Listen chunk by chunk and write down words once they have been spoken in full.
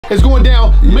It's going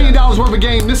down, $1 million worth of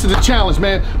game. This is a challenge,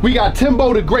 man. We got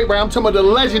Timbo the Great, right? I'm talking about the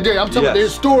legendary, I'm talking about the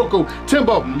historical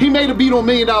Timbo. He made a beat on $1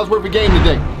 million worth of game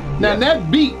today. Now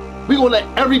that beat, we gonna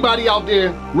let everybody out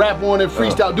there rap on and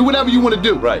freestyle, do whatever you want to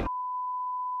do. Right.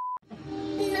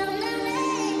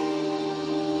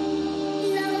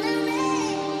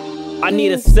 I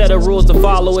need a set of rules to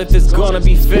follow if it's gonna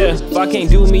be fair. If I can't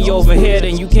do me over here,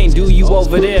 then you can't do you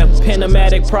over there.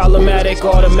 Penomatic, problematic,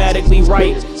 automatically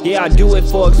right. Yeah, I do it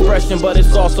for expression, but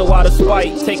it's also out of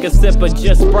spite. Take a sip of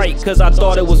just Sprite, cause I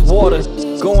thought it was water.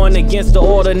 Going against the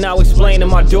order, now explaining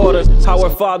my daughter how her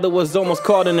father was almost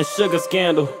caught in a sugar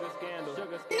scandal.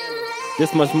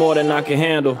 This much more than I can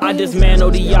handle. I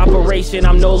dismantled the operation,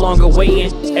 I'm no longer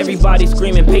waiting. Everybody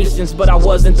screaming patience, but I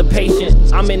wasn't the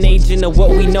patient. I'm an agent of what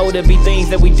we know to be things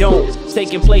that we don't.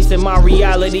 Taking place in my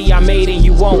reality I made and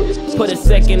you won't. Put a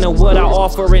second of what I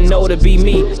offer and know to be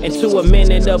me, into a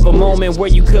minute of a moment where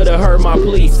you could've heard my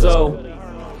plea, so.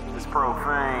 It's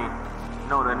Prophane,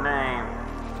 know the name,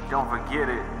 don't forget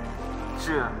it,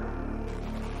 chill.